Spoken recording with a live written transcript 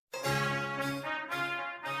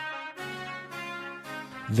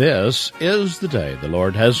This is the day the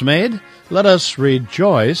Lord has made. Let us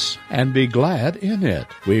rejoice and be glad in it.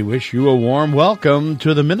 We wish you a warm welcome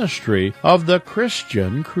to the ministry of the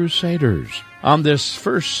Christian Crusaders on this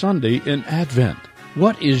first Sunday in Advent.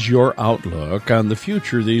 What is your outlook on the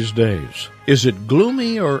future these days? Is it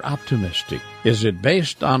gloomy or optimistic? Is it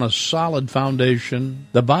based on a solid foundation?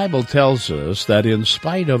 The Bible tells us that in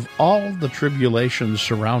spite of all the tribulations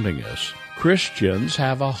surrounding us, Christians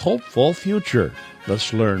have a hopeful future.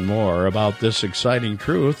 Let's learn more about this exciting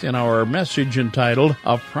truth in our message entitled,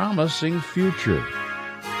 A Promising Future.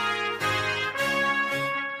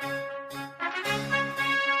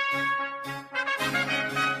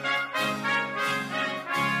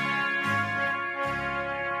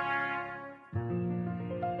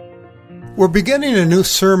 We're beginning a new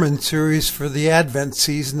sermon series for the Advent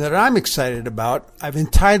season that I'm excited about. I've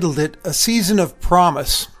entitled it, A Season of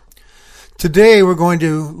Promise. Today we're going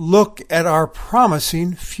to look at our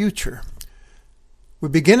promising future. We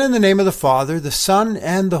begin in the name of the Father, the Son,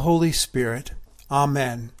 and the Holy Spirit.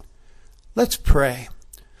 Amen. Let's pray.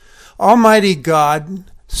 Almighty God,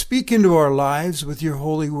 speak into our lives with your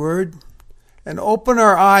holy word and open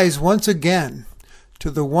our eyes once again to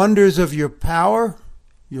the wonders of your power,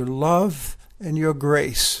 your love, and your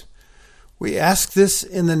grace. We ask this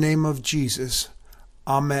in the name of Jesus.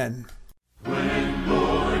 Amen. When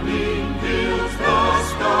morning fills the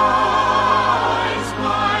skies,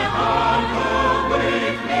 my heart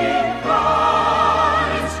awakening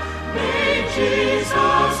cries, may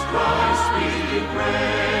Jesus Christ be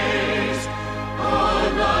praised. A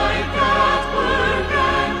life at work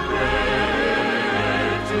and prayer,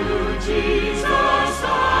 to Jesus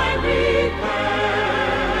I repair.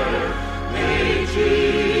 May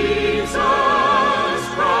Jesus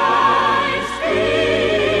Christ be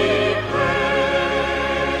praised.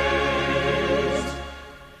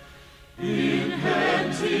 In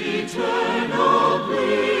heaven's eternal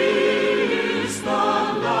bliss, the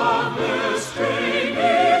loveless strain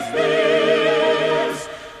is this.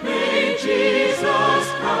 May Jesus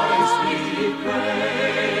Christ be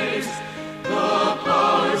praised. The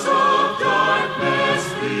powers of darkness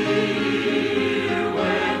fear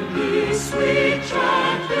when this sweet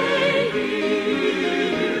chant they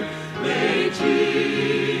hear. May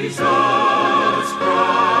Jesus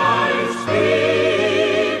Christ be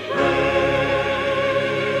praised.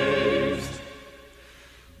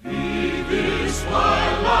 Be this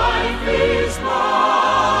while life is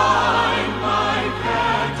mine, my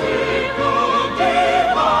canticle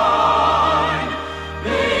divine.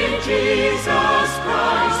 May Jesus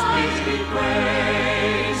Christ be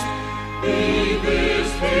praised. Be this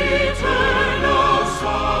eternal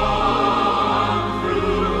song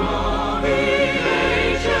through all the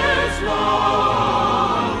ages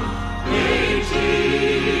long. May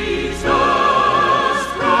Jesus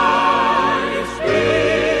Christ be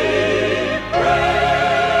praised.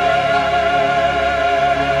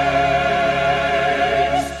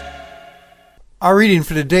 Our reading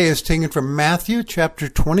for today is taken from Matthew chapter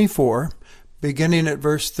 24, beginning at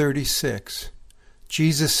verse 36.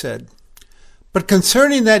 Jesus said, "But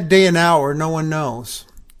concerning that day and hour no one knows,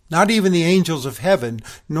 not even the angels of heaven,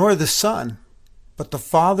 nor the Son, but the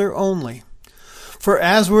Father only. For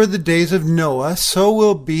as were the days of Noah, so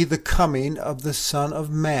will be the coming of the Son of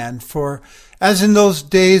Man. For as in those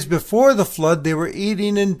days before the flood they were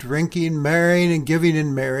eating and drinking, marrying and giving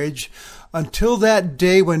in marriage, until that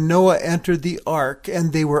day when Noah entered the ark,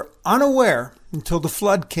 and they were unaware until the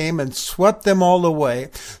flood came and swept them all away,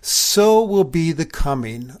 so will be the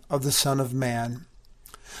coming of the Son of Man.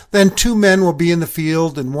 Then 2 men will be in the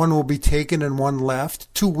field, and one will be taken and one left.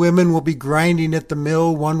 2 women will be grinding at the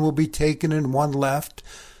mill, one will be taken and one left.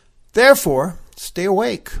 Therefore, stay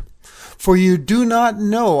awake, for you do not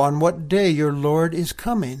know on what day your Lord is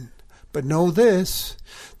coming. But know this,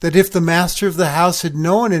 that if the master of the house had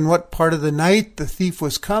known in what part of the night the thief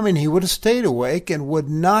was coming, he would have stayed awake and would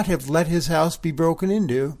not have let his house be broken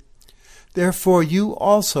into. Therefore you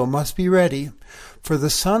also must be ready, for the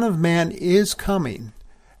Son of Man is coming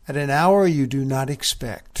at an hour you do not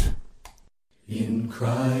expect." In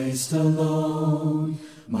Christ alone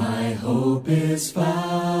my hope is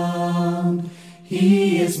found.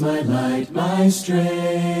 He is my light, my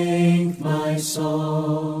strength, my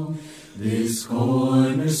song. This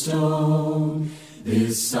cornerstone,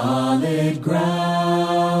 this solid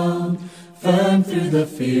ground, firm through the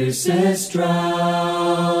fiercest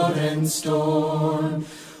drought and storm.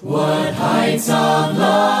 What heights of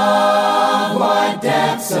love, what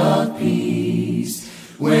depths of peace,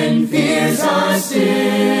 when fears are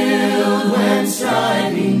stilled, when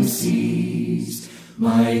striving cease.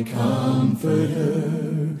 My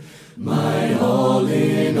comforter, my all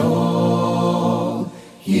in all.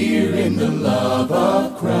 Here in the love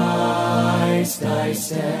of Christ I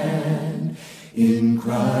stand, in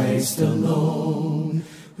Christ alone,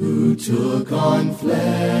 who took on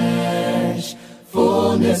flesh,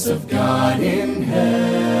 fullness of God in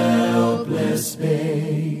helpless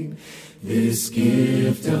babe. This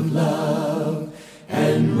gift of love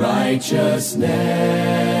and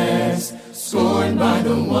righteousness, scorned by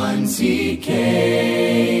the ones he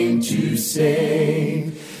came to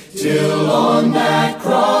save, till on that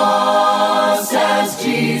cross as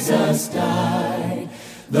Jesus died,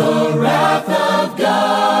 the wrath of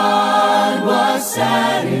God was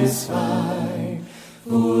satisfied.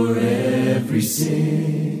 For every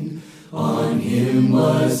sin on him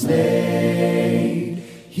was laid.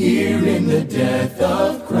 Here in the death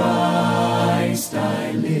of Christ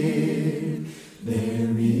I live.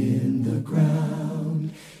 There in the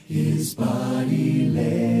ground his body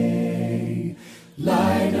lay,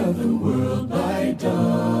 light of the world by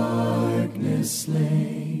darkness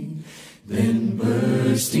slain. Then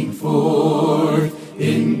bursting forth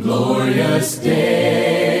in glorious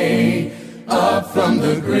day, up from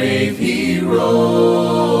the grave he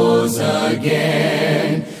rose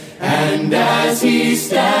again. And as he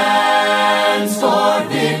stands for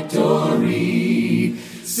victory,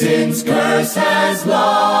 sin's curse has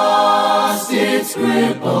lost its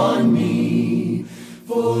grip on me.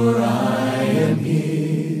 For I am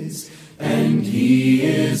his, and he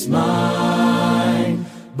is mine,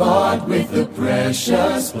 bought with the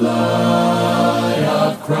precious blood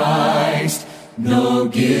of Christ. No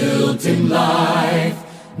guilt in life,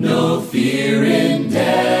 no fear in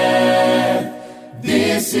death.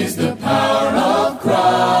 This is the power of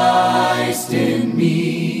Christ in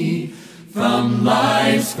me. From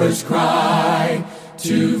life's first cry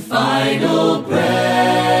to final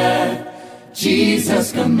breath,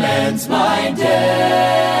 Jesus commands my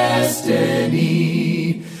destiny.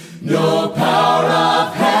 No power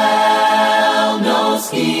of hell, no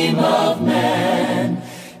scheme of man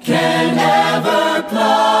can ever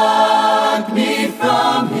pluck me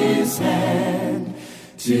from his hand,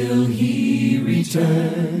 till he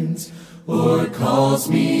returns or calls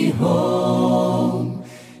me home.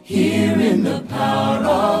 Here in the power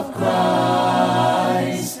of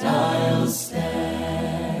Christ I'll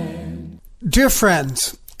stand. Dear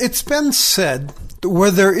friends, it's been said that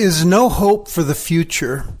where there is no hope for the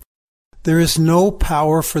future, there is no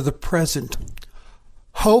power for the present.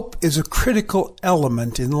 Hope is a critical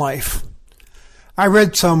element in life. I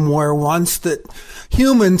read somewhere once that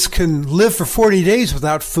humans can live for 40 days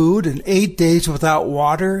without food and 8 days without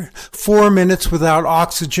water, 4 minutes without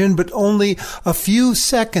oxygen, but only a few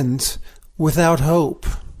seconds without hope.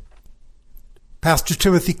 Pastor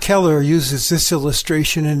Timothy Keller uses this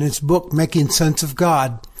illustration in his book, Making Sense of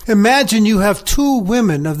God. Imagine you have two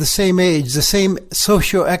women of the same age, the same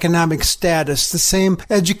socioeconomic status, the same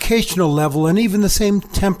educational level, and even the same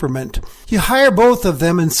temperament. You hire both of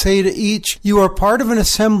them and say to each, you are part of an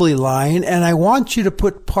assembly line, and I want you to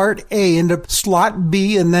put part A into slot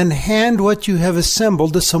B and then hand what you have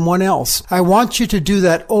assembled to someone else. I want you to do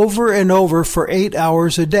that over and over for 8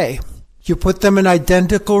 hours a day. You put them in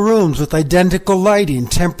identical rooms with identical lighting,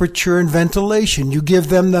 temperature, and ventilation. You give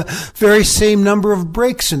them the very same number of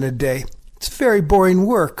breaks in a day. It's very boring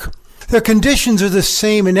work. Their conditions are the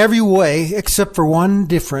same in every way except for one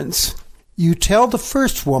difference. You tell the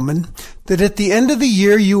first woman that at the end of the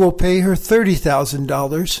year you will pay her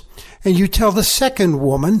 $30,000, and you tell the second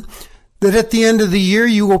woman that at the end of the year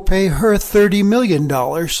you will pay her $30 million.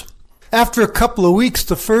 After a couple of weeks,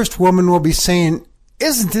 the first woman will be saying,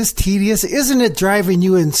 isn't this tedious? Isn't it driving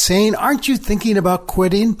you insane? Aren't you thinking about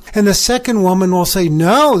quitting? And the second woman will say,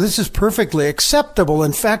 no, this is perfectly acceptable.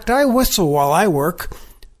 In fact, I whistle while I work.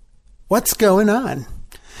 What's going on?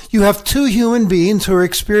 You have two human beings who are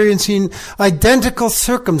experiencing identical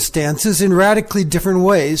circumstances in radically different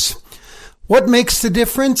ways. What makes the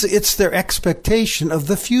difference? It's their expectation of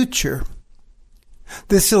the future.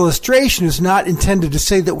 This illustration is not intended to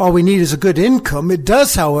say that all we need is a good income. It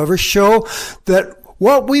does, however, show that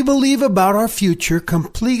what we believe about our future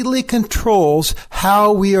completely controls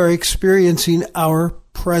how we are experiencing our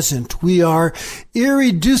present. We are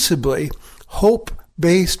irreducibly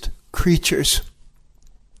hope-based creatures.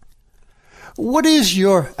 What is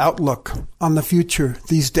your outlook on the future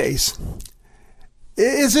these days?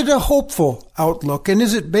 Is it a hopeful outlook, and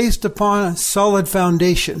is it based upon a solid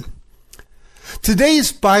foundation?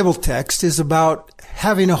 Today's Bible text is about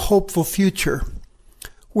having a hopeful future.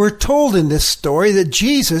 We're told in this story that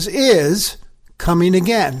Jesus is coming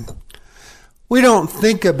again. We don't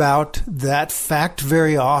think about that fact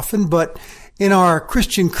very often, but In our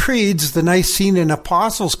Christian creeds, the Nicene and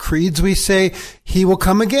Apostles' creeds, we say he will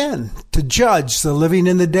come again to judge the living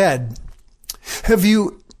and the dead. Have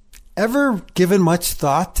you ever given much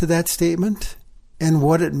thought to that statement and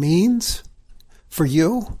what it means for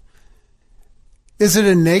you? Is it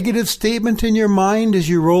a negative statement in your mind as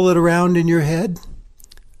you roll it around in your head?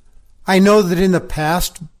 I know that in the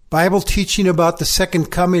past, Bible teaching about the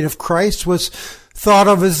second coming of Christ was thought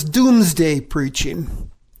of as doomsday preaching.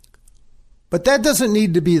 But that doesn't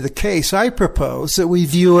need to be the case. I propose that we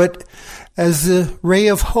view it as the ray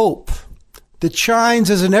of hope that shines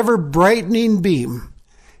as an ever-brightening beam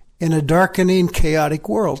in a darkening, chaotic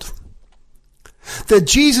world. That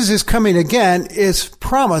Jesus is coming again is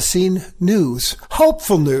promising news,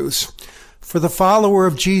 hopeful news for the follower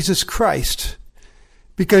of Jesus Christ.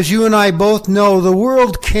 Because you and I both know the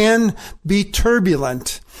world can be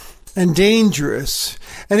turbulent and dangerous,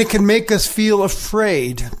 and it can make us feel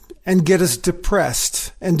afraid and get us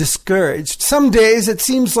depressed and discouraged. Some days it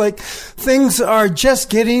seems like things are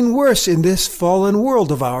just getting worse in this fallen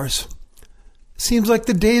world of ours. Seems like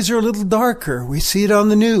the days are a little darker. We see it on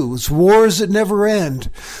the news. Wars that never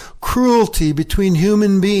end. Cruelty between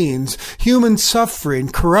human beings. Human suffering.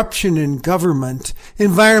 Corruption in government.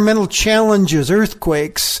 Environmental challenges.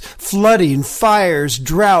 Earthquakes. Flooding. Fires.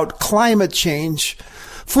 Drought. Climate change.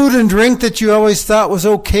 Food and drink that you always thought was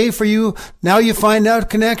okay for you, now you find out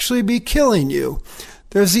can actually be killing you.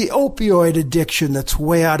 There's the opioid addiction that's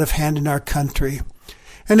way out of hand in our country.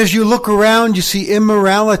 And as you look around, you see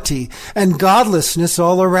immorality and godlessness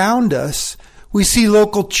all around us. We see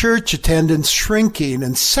local church attendance shrinking,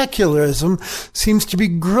 and secularism seems to be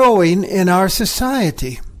growing in our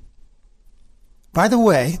society. By the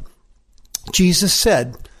way, Jesus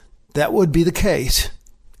said that would be the case.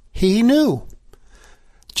 He knew.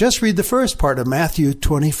 Just read the first part of Matthew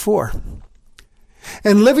 24.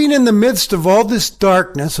 And living in the midst of all this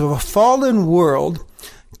darkness of a fallen world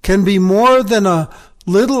can be more than a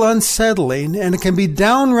little unsettling, and it can be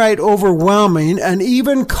downright overwhelming and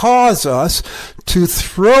even cause us to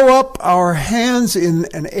throw up our hands in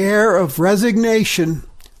an air of resignation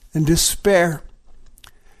and despair.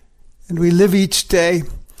 And we live each day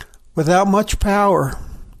without much power,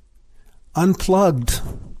 unplugged.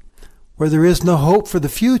 Where there is no hope for the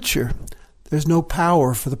future, there's no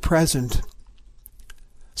power for the present.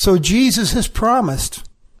 So Jesus has promised,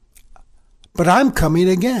 but I'm coming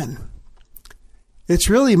again. It's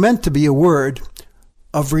really meant to be a word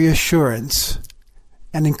of reassurance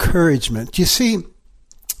and encouragement. You see,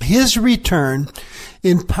 his return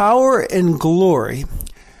in power and glory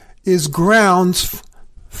is grounds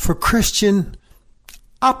for Christian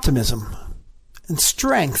optimism and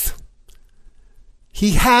strength.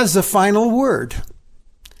 He has the final word.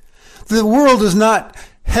 The world is not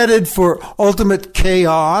headed for ultimate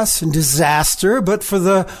chaos and disaster, but for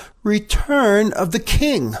the return of the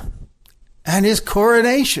King and his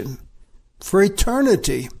coronation for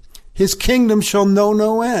eternity. His kingdom shall know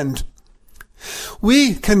no end.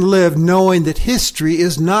 We can live knowing that history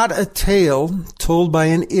is not a tale told by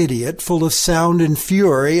an idiot full of sound and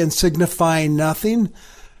fury and signifying nothing.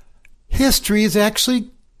 History is actually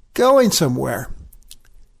going somewhere.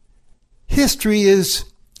 History is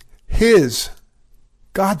his,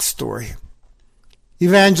 God's story.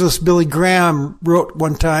 Evangelist Billy Graham wrote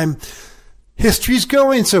one time, history's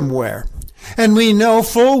going somewhere, and we know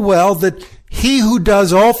full well that he who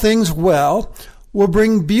does all things well will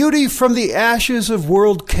bring beauty from the ashes of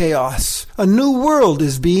world chaos. A new world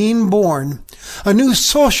is being born. A new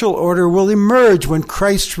social order will emerge when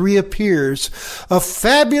Christ reappears. A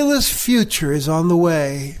fabulous future is on the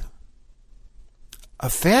way. A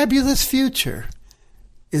fabulous future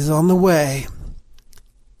is on the way.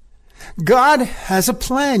 God has a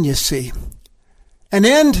plan, you see. An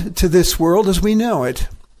end to this world as we know it.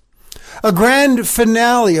 A grand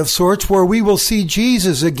finale of sorts where we will see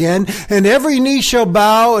Jesus again, and every knee shall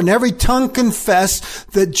bow and every tongue confess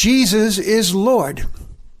that Jesus is Lord.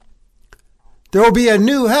 There will be a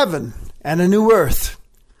new heaven and a new earth.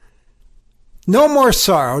 No more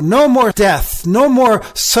sorrow, no more death, no more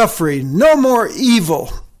suffering, no more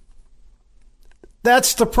evil.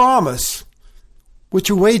 That's the promise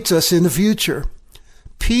which awaits us in the future.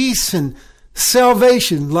 Peace and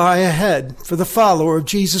salvation lie ahead for the follower of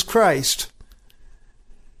Jesus Christ.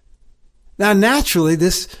 Now, naturally,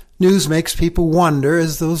 this news makes people wonder,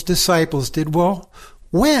 as those disciples did, well,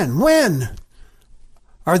 when?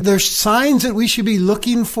 Are there signs that we should be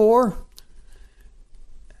looking for?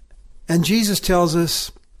 And Jesus tells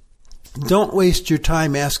us, don't waste your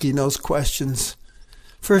time asking those questions.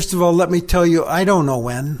 First of all, let me tell you, I don't know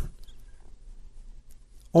when.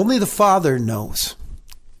 Only the Father knows.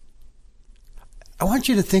 I want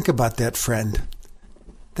you to think about that, friend.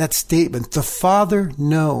 That statement, the Father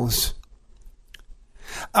knows.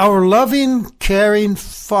 Our loving, caring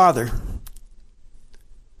Father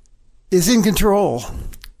is in control.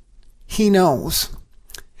 He knows.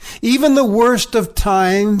 Even the worst of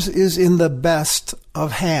times is in the best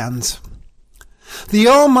of hands. The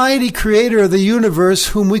almighty creator of the universe,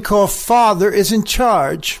 whom we call Father, is in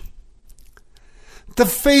charge. The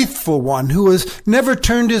faithful one who has never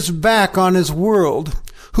turned his back on his world,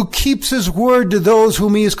 who keeps his word to those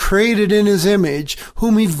whom he has created in his image,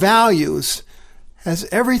 whom he values, has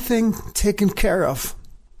everything taken care of.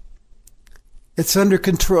 It's under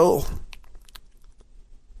control.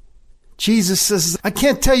 Jesus says, I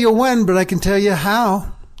can't tell you when, but I can tell you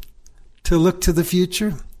how to look to the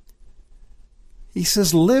future. He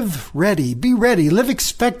says, live ready, be ready, live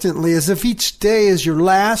expectantly as if each day is your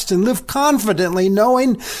last, and live confidently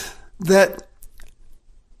knowing that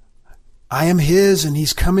I am his and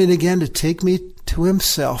he's coming again to take me to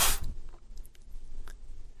himself.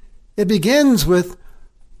 It begins with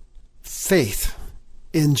faith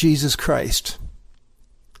in Jesus Christ.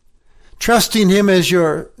 Trusting him as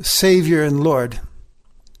your Savior and Lord.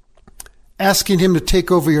 Asking him to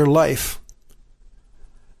take over your life.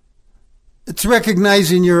 It's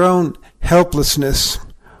recognizing your own helplessness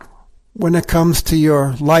when it comes to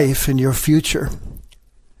your life and your future.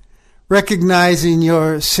 Recognizing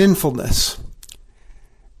your sinfulness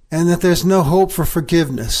and that there's no hope for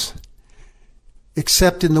forgiveness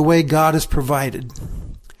except in the way God has provided.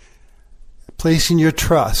 Placing your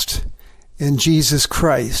trust in Jesus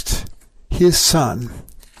Christ, his Son,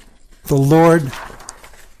 the Lord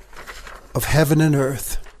of heaven and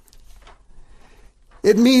earth.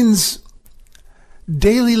 It means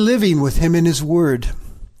daily living with him in his word,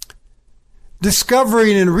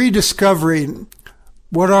 discovering and rediscovering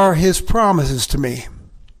what are his promises to me,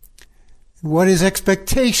 what his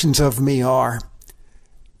expectations of me are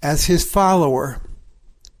as his follower.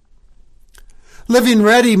 Living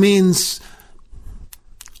ready means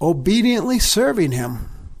obediently serving him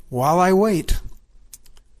while I wait.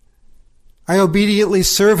 I obediently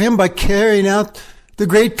serve him by carrying out the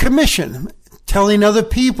Great Commission, telling other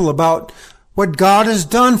people about what God has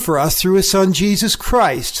done for us through his Son Jesus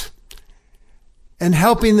Christ, and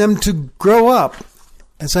helping them to grow up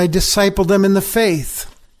as I disciple them in the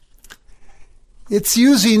faith. It's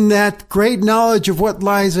using that great knowledge of what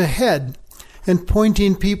lies ahead and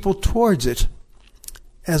pointing people towards it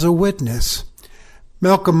as a witness.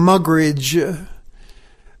 Malcolm Muggeridge,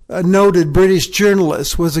 a noted British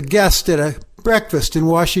journalist, was a guest at a breakfast in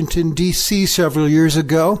Washington, D.C. several years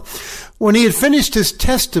ago. When he had finished his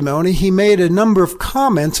testimony, he made a number of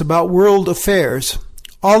comments about world affairs,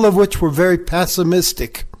 all of which were very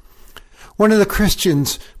pessimistic. One of the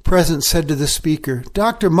Christians present said to the speaker,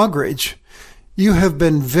 Dr. Muggeridge, you have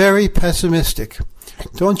been very pessimistic.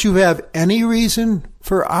 Don't you have any reason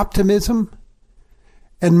for optimism?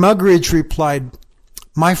 And Muggeridge replied,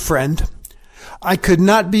 my friend, I could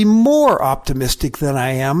not be more optimistic than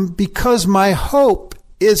I am because my hope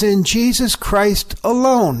is in Jesus Christ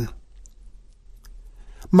alone.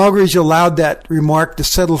 Muggeridge allowed that remark to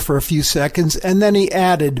settle for a few seconds, and then he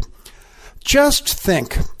added, just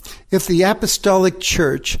think if the Apostolic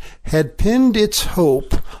Church had pinned its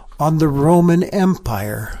hope on the Roman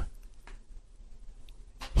Empire.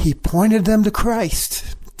 He pointed them to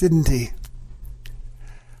Christ, didn't he?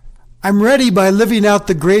 I'm ready by living out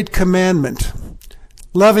the great commandment,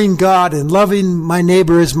 loving God and loving my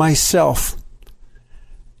neighbor as myself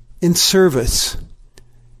in service.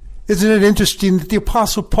 Isn't it interesting that the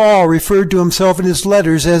Apostle Paul referred to himself in his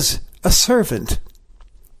letters as a servant?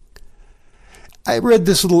 I read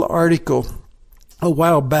this little article a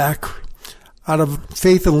while back out of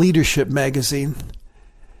Faith and Leadership magazine.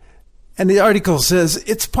 And the article says,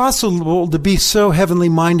 it's possible to be so heavenly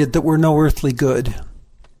minded that we're no earthly good.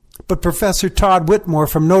 But Professor Todd Whitmore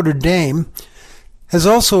from Notre Dame has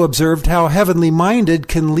also observed how heavenly minded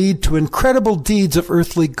can lead to incredible deeds of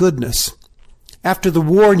earthly goodness. After the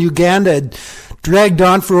war in Uganda had dragged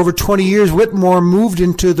on for over 20 years, Whitmore moved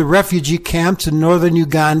into the refugee camps in northern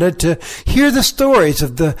Uganda to hear the stories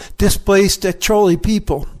of the displaced Acholi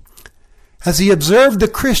people. As he observed the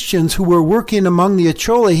Christians who were working among the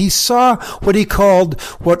Acholi, he saw what he called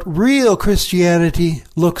what real Christianity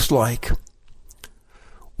looks like.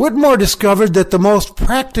 Whitmore discovered that the most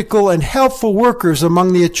practical and helpful workers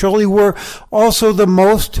among the Acholi were also the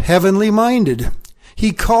most heavenly minded.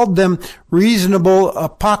 He called them reasonable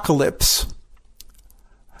apocalypse,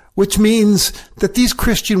 which means that these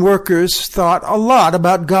Christian workers thought a lot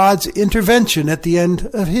about God's intervention at the end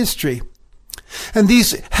of history. And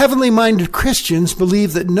these heavenly-minded Christians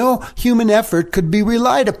believed that no human effort could be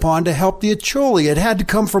relied upon to help the Acholi. It had to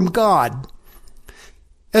come from God.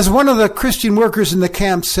 As one of the Christian workers in the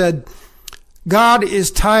camp said, God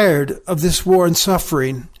is tired of this war and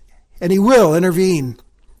suffering, and he will intervene.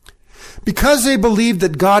 Because they believed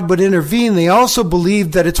that God would intervene, they also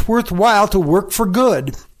believed that it's worthwhile to work for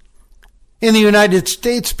good. In the United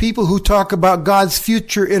States, people who talk about God's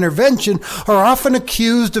future intervention are often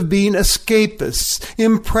accused of being escapists,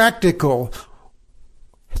 impractical,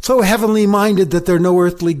 so heavenly minded that they're no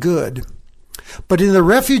earthly good. But in the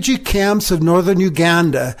refugee camps of northern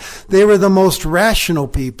Uganda, they were the most rational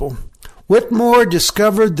people. Whitmore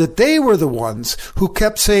discovered that they were the ones who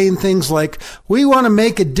kept saying things like, we want to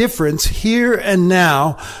make a difference here and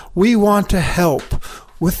now. We want to help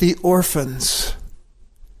with the orphans.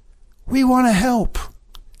 We want to help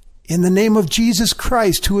in the name of Jesus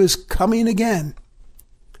Christ, who is coming again.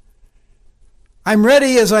 I'm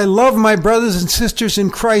ready as I love my brothers and sisters in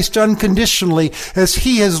Christ unconditionally as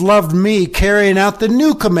he has loved me, carrying out the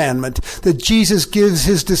new commandment that Jesus gives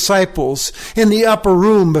his disciples in the upper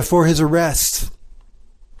room before his arrest.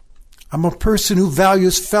 I'm a person who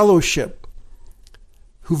values fellowship,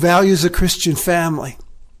 who values a Christian family,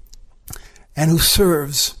 and who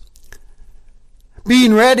serves.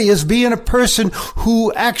 Being ready is being a person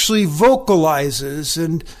who actually vocalizes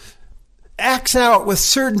and acts out with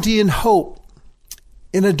certainty and hope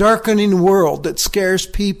in a darkening world that scares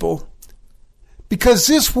people. Because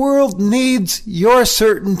this world needs your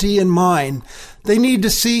certainty and mine. They need to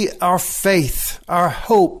see our faith, our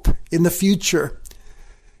hope in the future.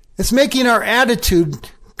 It's making our attitude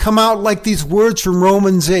come out like these words from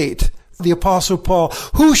Romans 8. The Apostle Paul,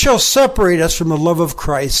 who shall separate us from the love of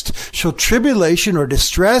Christ? Shall tribulation or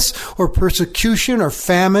distress or persecution or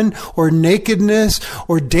famine or nakedness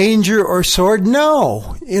or danger or sword?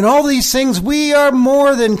 No. In all these things we are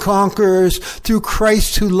more than conquerors through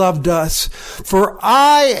Christ who loved us. For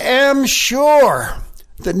I am sure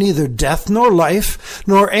that neither death nor life,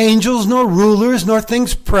 nor angels, nor rulers, nor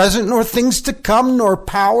things present, nor things to come, nor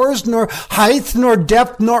powers, nor height, nor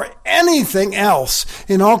depth, nor anything else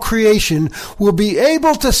in all creation will be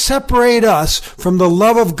able to separate us from the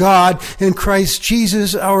love of God in Christ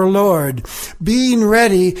Jesus our Lord. Being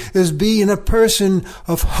ready is being a person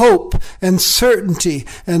of hope and certainty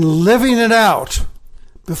and living it out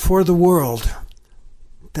before the world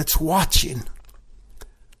that's watching.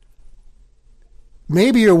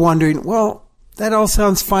 Maybe you're wondering, well, that all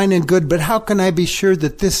sounds fine and good, but how can I be sure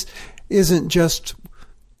that this isn't just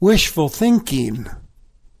wishful thinking,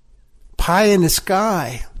 pie in the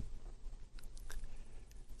sky?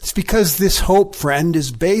 It's because this hope, friend,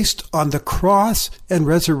 is based on the cross and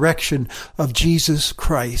resurrection of Jesus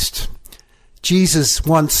Christ. Jesus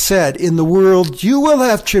once said, in the world you will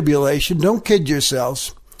have tribulation, don't kid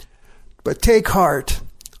yourselves, but take heart.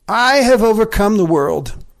 I have overcome the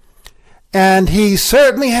world. And he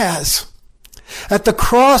certainly has. At the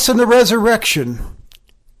cross and the resurrection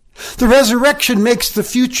makes the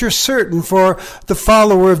future certain for the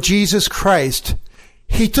follower of Jesus Christ.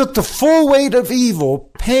 He took the full weight of evil,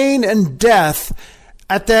 pain, and death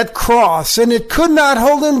at that cross, and it could not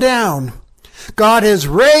hold him down. God has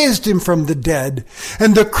raised him from the dead,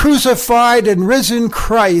 and the crucified and risen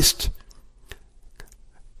Christ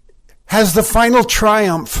has the final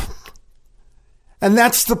triumph. And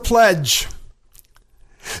that's the pledge.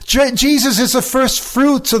 Jesus is the first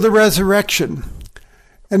fruits of the resurrection.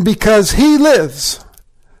 And because he lives,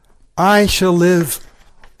 I shall live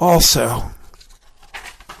also.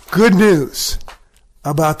 Good news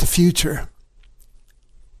about the future.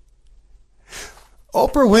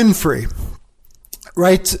 Oprah Winfrey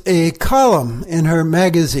writes a column in her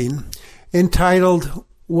magazine entitled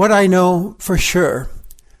What I Know for Sure,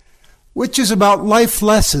 which is about life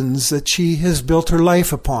lessons that she has built her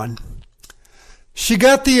life upon. She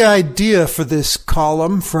got the idea for this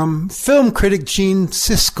column from film critic Gene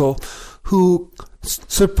Siskel, who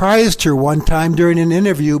surprised her one time during an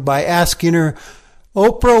interview by asking her,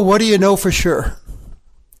 Oprah, what do you know for sure?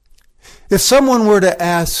 If someone were to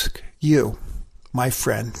ask you, my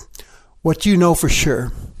friend, what do you know for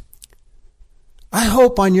sure? I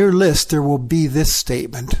hope on your list there will be this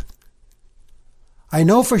statement. I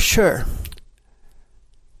know for sure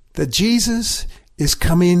that Jesus is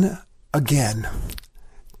coming again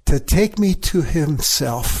to take me to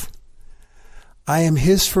himself. I am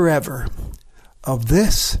his forever. Of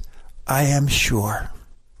this I am sure.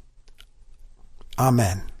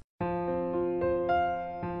 Amen.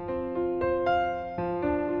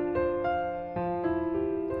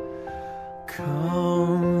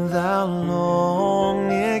 Come, thou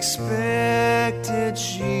long expected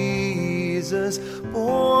Jesus.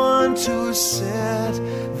 to set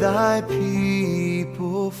thy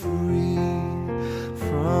people free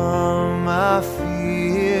from our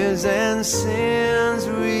fears and sins.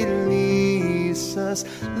 Release us,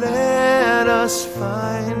 let us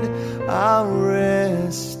find our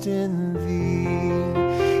rest in thee.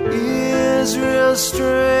 Israel's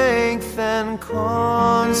strength and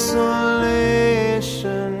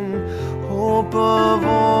consolation, hope of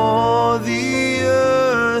all the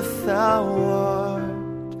earth thou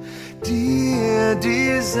art, dear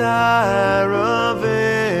desire of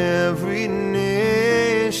every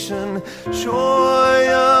nation, joy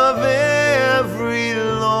of every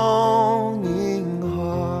longing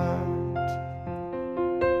heart.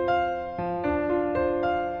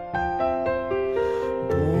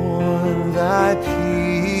 Born thy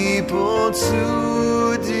people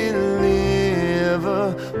to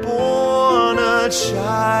deliver, born a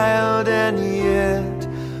child and yet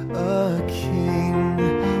a king,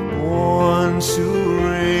 born to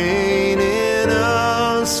reign in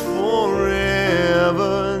us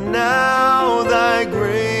forever. Now thy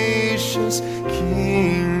gracious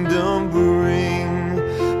kingdom bring,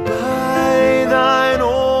 by thine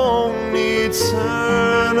own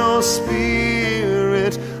eternal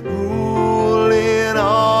Spirit, rule in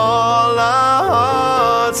all our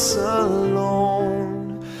hearts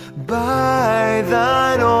alone. By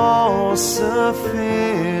thine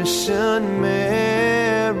all-sufficient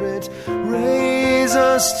merit, raise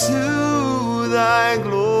us to thy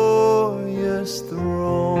glorious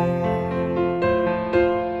throne.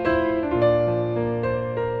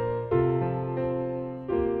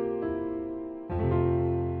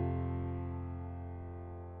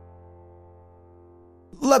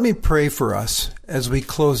 Let me pray for us as we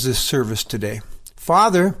close this service today.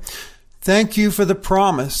 Father, thank you for the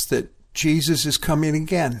promise that Jesus is coming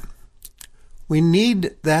again. We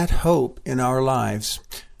need that hope in our lives.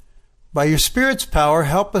 By your Spirit's power,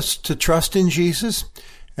 help us to trust in Jesus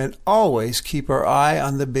and always keep our eye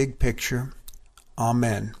on the big picture.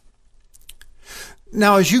 Amen.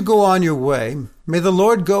 Now, as you go on your way, may the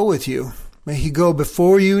Lord go with you. May he go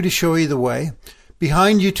before you to show you the way,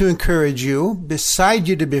 behind you to encourage you, beside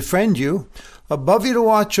you to befriend you, above you to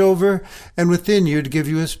watch over, and within you to give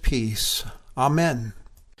you his peace. Amen.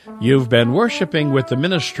 You've been worshiping with the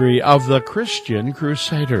ministry of the Christian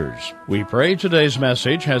Crusaders. We pray today's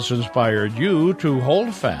message has inspired you to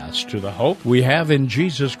hold fast to the hope we have in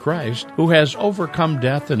Jesus Christ, who has overcome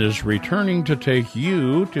death and is returning to take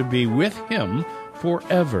you to be with him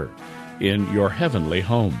forever in your heavenly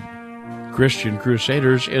home. Christian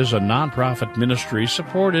Crusaders is a nonprofit ministry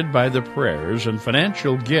supported by the prayers and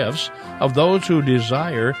financial gifts of those who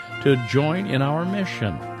desire to join in our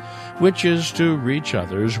mission, which is to reach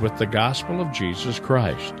others with the gospel of Jesus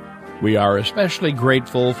Christ. We are especially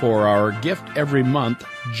grateful for our Gift Every Month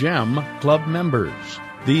GEM Club members.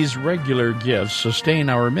 These regular gifts sustain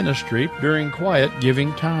our ministry during quiet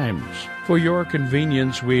giving times. For your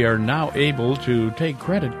convenience, we are now able to take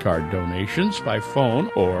credit card donations by phone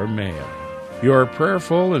or mail. Your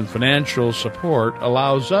prayerful and financial support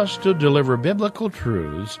allows us to deliver biblical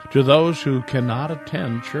truths to those who cannot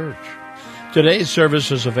attend church. Today's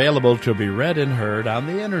service is available to be read and heard on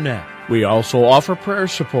the Internet. We also offer prayer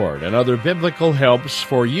support and other biblical helps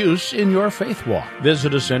for use in your faith walk.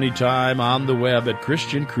 Visit us anytime on the web at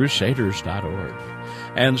ChristianCrusaders.org.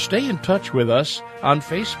 And stay in touch with us on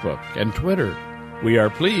Facebook and Twitter. We are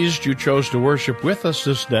pleased you chose to worship with us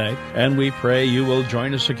this day, and we pray you will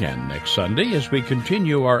join us again next Sunday as we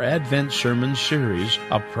continue our Advent Sermon series,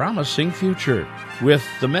 A Promising Future, with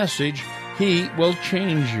the message, He Will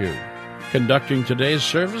Change You. Conducting today's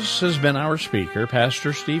service has been our speaker,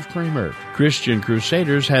 Pastor Steve Kramer. Christian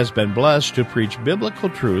Crusaders has been blessed to preach biblical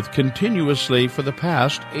truth continuously for the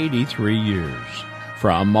past 83 years.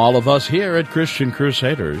 From all of us here at Christian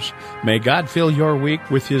Crusaders, may God fill your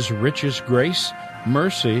week with His richest grace,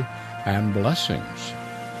 mercy, and blessings.